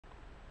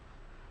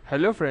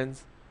Hello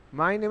friends,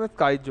 my name is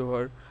Kai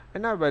Johar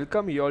and I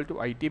welcome you all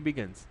to IT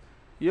Begins.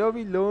 Here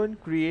we learn,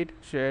 create,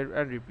 share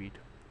and repeat.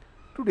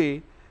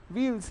 Today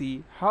we will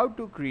see how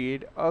to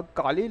create a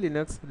Kali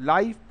Linux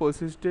live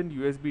persistent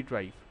USB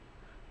drive.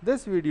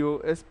 This video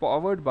is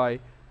powered by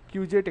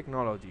QJ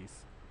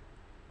Technologies.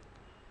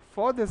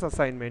 For this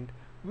assignment,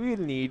 we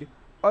will need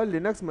a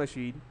Linux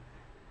machine.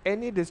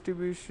 Any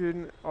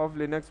distribution of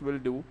Linux will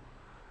do.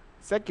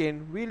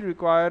 Second, we'll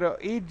require a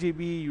 8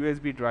 GB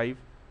USB drive.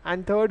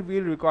 And third,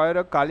 we'll require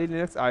a Kali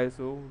Linux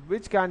ISO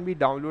which can be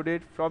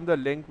downloaded from the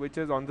link which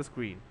is on the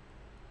screen.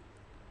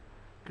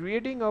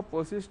 Creating a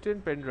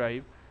persistent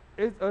pendrive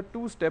is a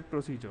two-step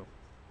procedure.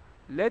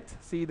 Let's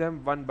see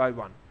them one by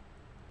one.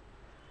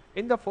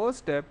 In the first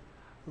step,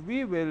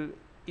 we will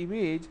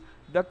image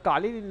the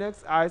Kali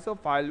Linux ISO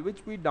file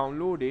which we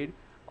downloaded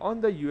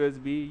on the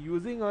USB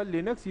using a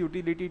Linux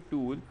utility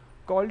tool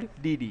called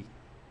DD.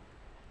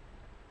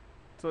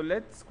 So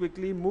let's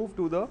quickly move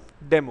to the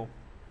demo.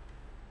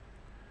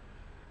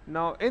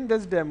 Now in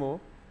this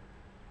demo,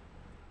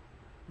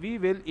 we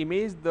will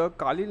image the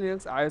Kali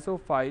Linux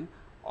ISO file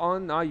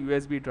on our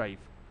USB drive.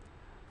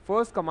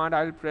 First command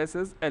I will press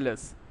is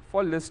ls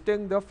for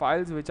listing the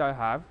files which I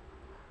have.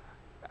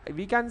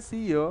 We can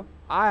see here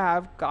I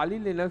have Kali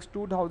Linux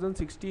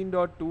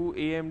 2016.2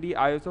 AMD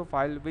ISO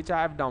file which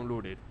I have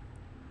downloaded.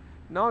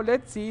 Now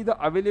let's see the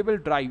available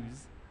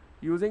drives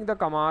using the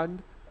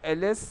command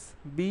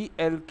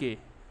lsblk.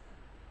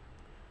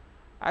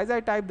 As I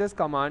type this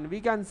command, we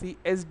can see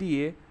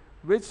SDA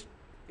which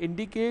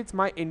indicates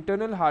my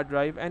internal hard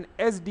drive and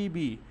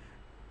SDB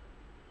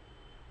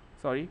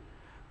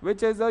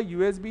which is a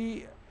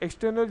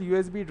external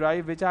USB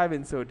drive which I have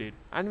inserted,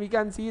 and we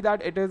can see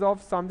that it is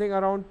of something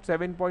around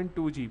 7.2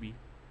 GB.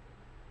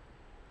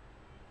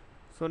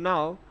 So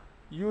now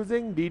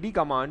using DD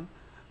command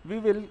we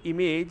will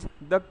image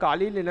the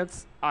Kali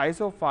Linux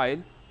ISO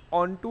file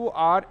onto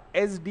our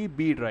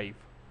SDB drive.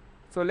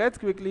 So let's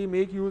quickly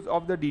make use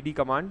of the DD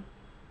command.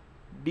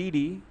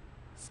 DD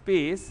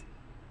space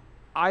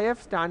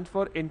IF stands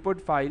for input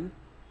file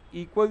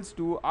equals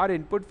to our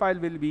input file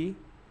will be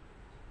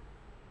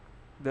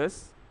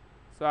this.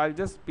 So I'll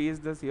just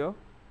paste this here.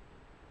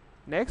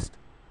 Next,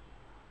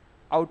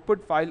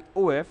 output file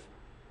OF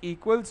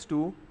equals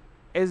to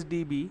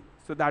SDB.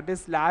 So that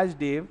is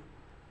 /dev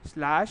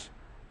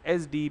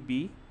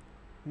 /SDB.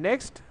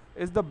 Next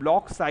is the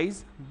block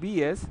size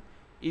BS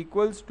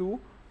equals to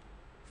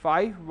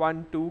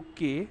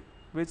 512K,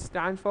 which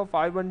stands for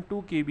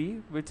 512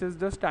 KB, which is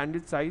the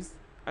standard size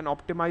and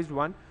optimized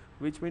one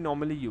which we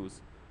normally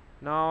use.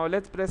 Now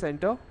let's press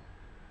enter.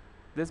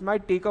 This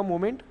might take a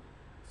moment,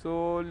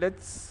 so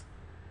let's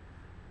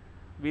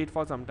wait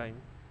for some time.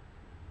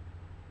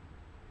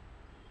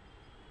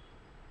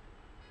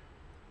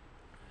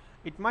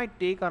 It might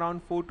take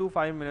around 4 to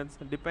 5 minutes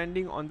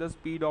depending on the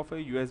speed of a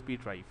USB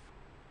drive.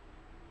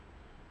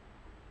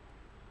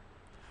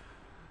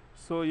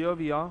 So here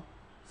we are,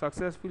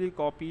 successfully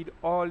copied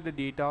all the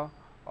data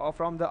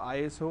from the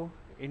ISO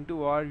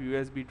into our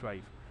USB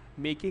drive,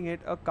 making it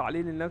a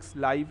Kali Linux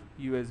live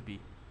USB.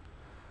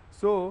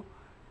 So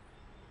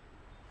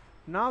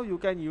now you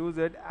can use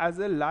it as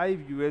a live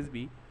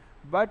USB,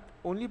 but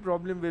only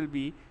problem will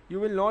be you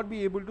will not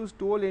be able to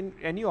store in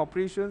any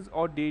operations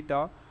or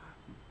data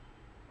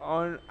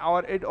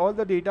all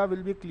the data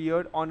will be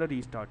cleared on a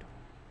restart.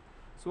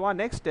 So our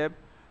next step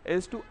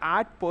is to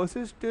add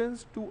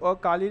persistence to a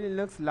Kali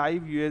Linux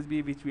live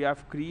USB which we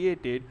have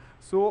created,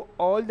 so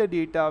all the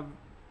data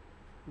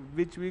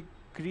which we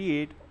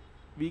create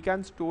we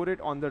can store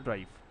it on the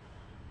drive.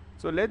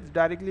 So let's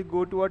directly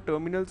go to our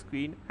terminal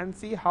screen and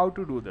see how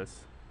to do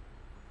this.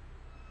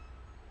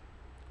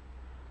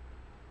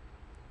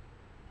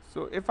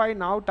 So if I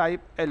now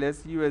type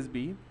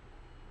lsblk,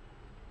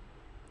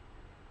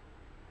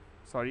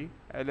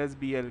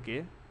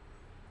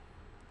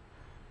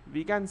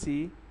 we can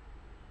see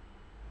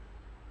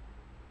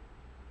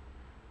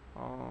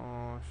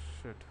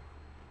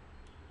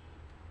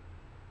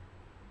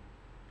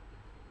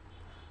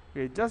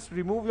okay, just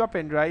remove your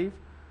pen drive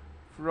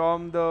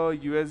from the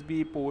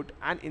USB port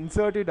and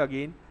insert it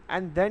again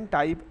and then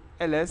type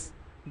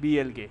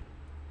lsblk.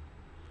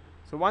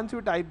 So once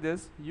you type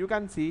this, you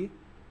can see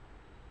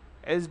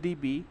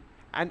SDB,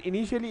 and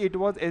initially it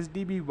was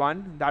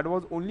SDB1, that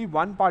was only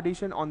one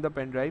partition on the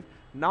pen drive.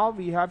 Now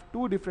we have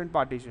two different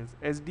partitions,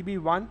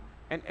 SDB1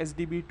 and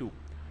SDB2.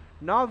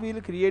 Now we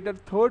will create a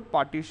third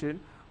partition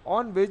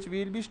on which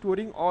we will be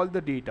storing all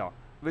the data,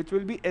 which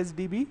will be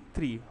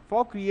SDB3.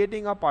 For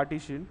creating a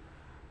partition,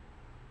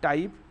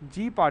 type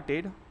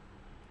gparted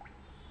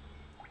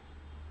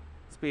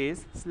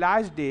space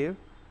 /dev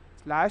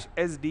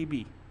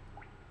 /SDB,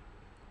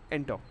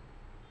 enter.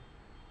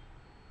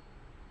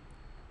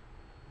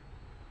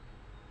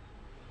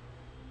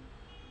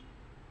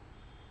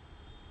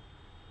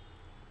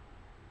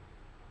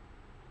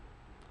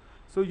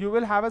 So you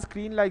will have a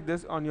screen like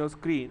this on your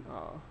screen,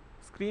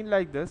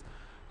 like this.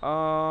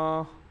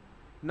 Now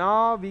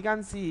we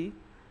can see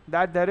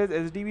that there is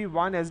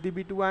SDB1,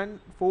 SDB2 and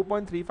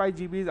 4.35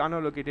 GB is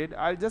unallocated.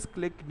 I'll just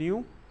click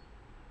new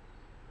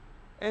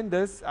In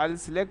this, I'll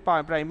select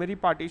primary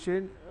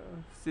partition,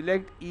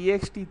 select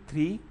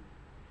ext3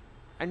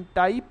 and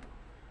type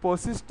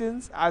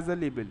persistence as a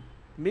label.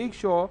 Make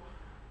sure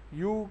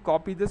you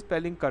copy the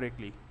spelling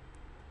correctly.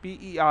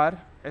 persistence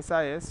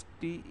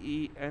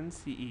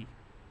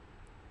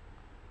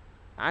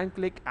and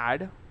click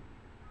add.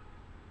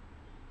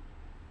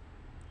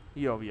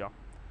 Here we are.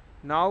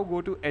 Now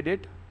go to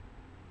edit,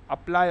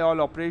 apply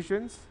all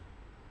operations,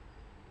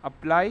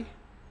 apply,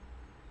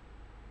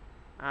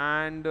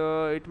 and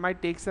it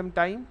might take some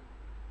time.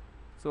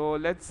 So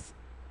let's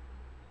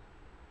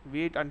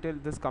wait until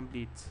this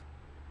completes.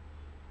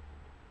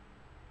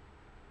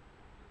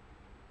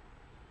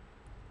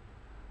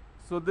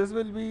 So this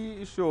will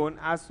be shown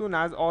as soon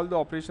as all the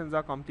operations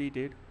are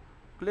completed.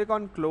 Click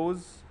on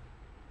close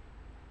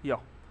here.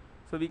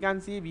 So we can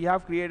see we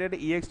have created a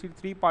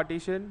ext3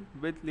 partition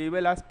with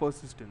label as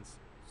persistence.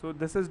 So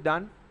this is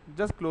done.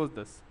 Just close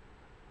this.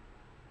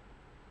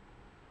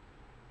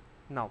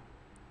 Now,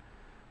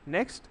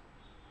 next,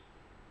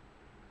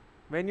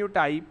 when you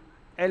type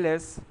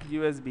ls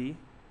blk,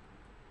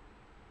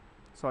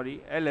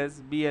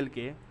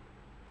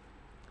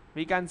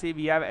 we can see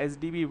we have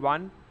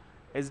sdb1,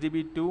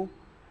 sdb2,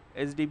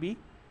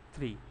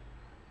 sdb3,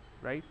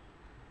 right?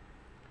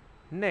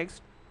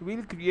 Next,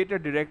 we'll create a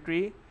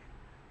directory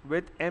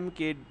with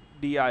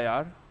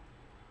mkdir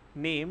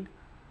named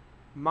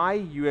my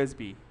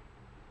USB.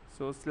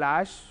 So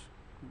slash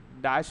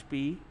dash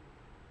p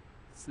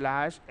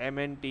slash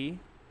mnt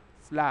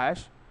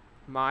slash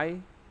my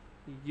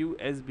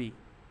USB.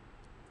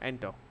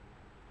 Enter.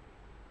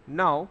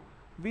 Now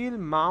we'll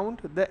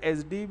mount the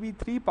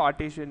SDB3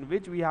 partition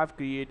which we have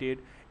created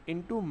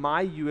into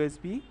my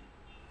USB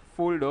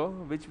folder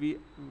which we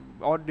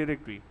or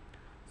directory.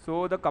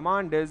 So the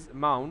command is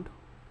mount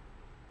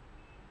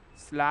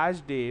slash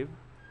dev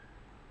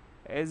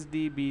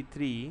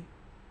sdb3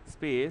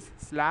 space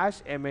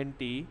slash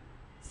mnt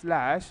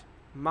slash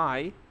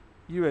my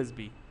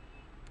USB.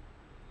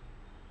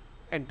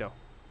 Enter.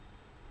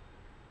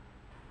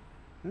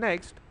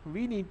 Next,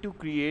 we need to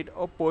create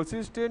a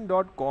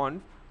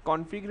persistent.conf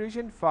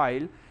configuration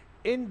file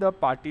in the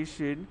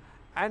partition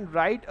and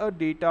write a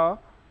data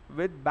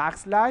with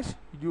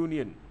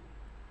 \union.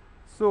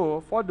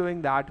 So for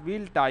doing that,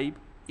 we'll type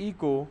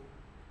echo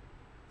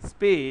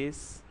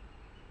space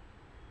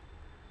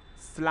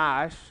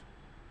slash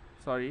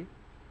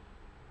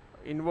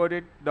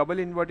double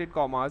inverted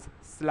commas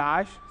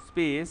slash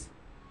space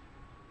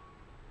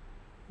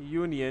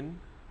union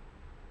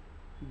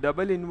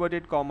double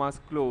inverted commas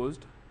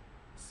closed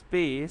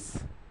space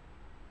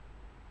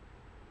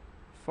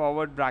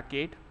forward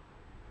bracket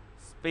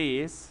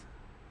space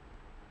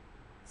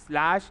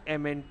slash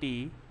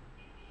mnt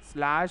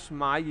slash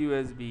my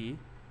USB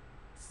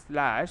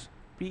slash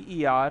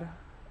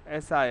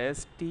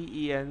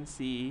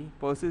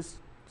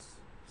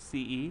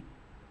persistence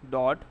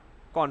dot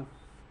conf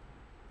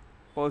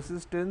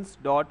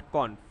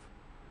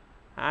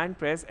and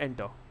press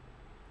enter.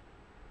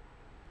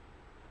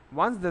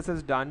 Once this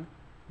is done,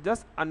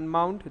 just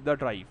unmount the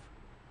drive.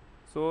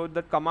 So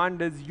the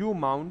command is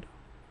umount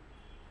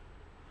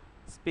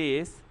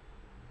space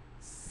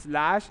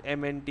slash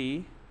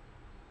mnt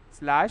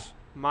slash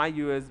my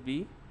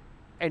USB,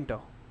 enter.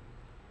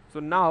 So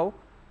now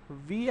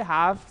we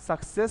have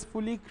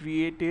successfully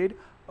created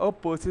a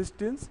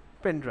persistence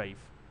pendrive.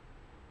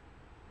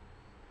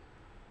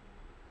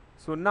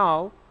 So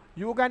now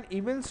you can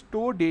even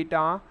store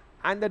data,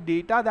 and the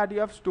data that you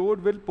have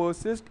stored will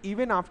persist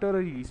even after a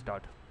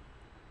restart.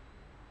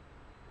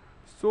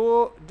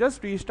 So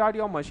just restart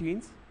your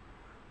machines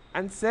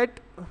and set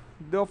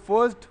the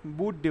first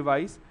boot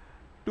device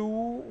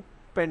to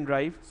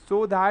pendrive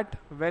so that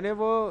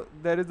whenever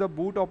there is a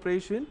boot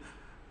operation,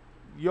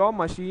 your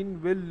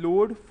machine will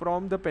load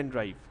from the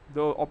pendrive,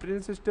 the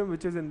operating system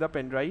which is in the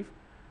pendrive.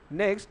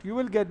 Next, you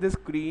will get this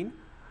screen.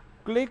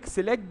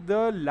 Select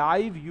the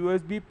live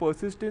USB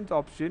persistence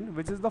option,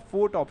 which is the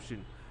fourth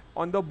option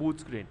on the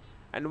boot screen,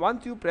 and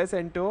once you press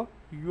enter,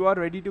 you are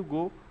ready to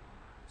go.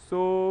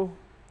 So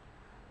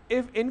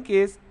if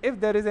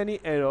there is any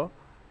error,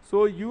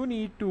 so you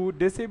need to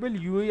disable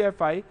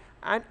UEFI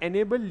and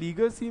enable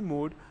legacy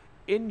mode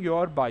in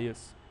your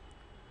BIOS.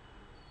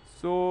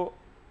 So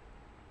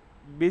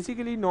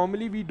basically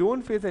normally we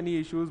don't face any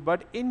issues,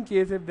 but in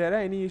case if there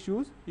are any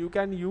issues, you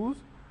can use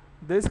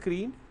this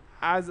screen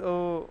as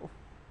a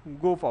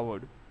go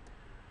forward.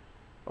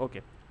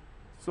 Okay,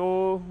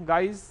 so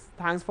guys,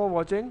 thanks for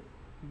watching.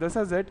 This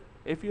is it.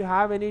 If you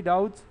have any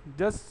doubts,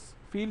 just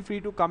feel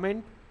free to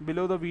comment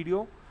below the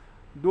video.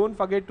 Don't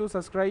forget to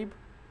subscribe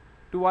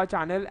to our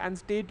channel and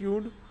stay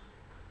tuned,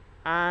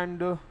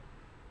 and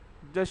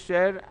just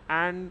share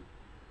and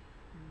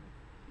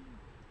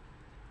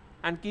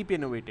keep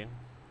innovating.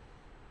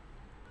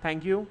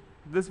 Thank you.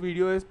 This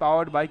video is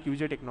powered by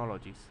QJ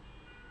Technologies.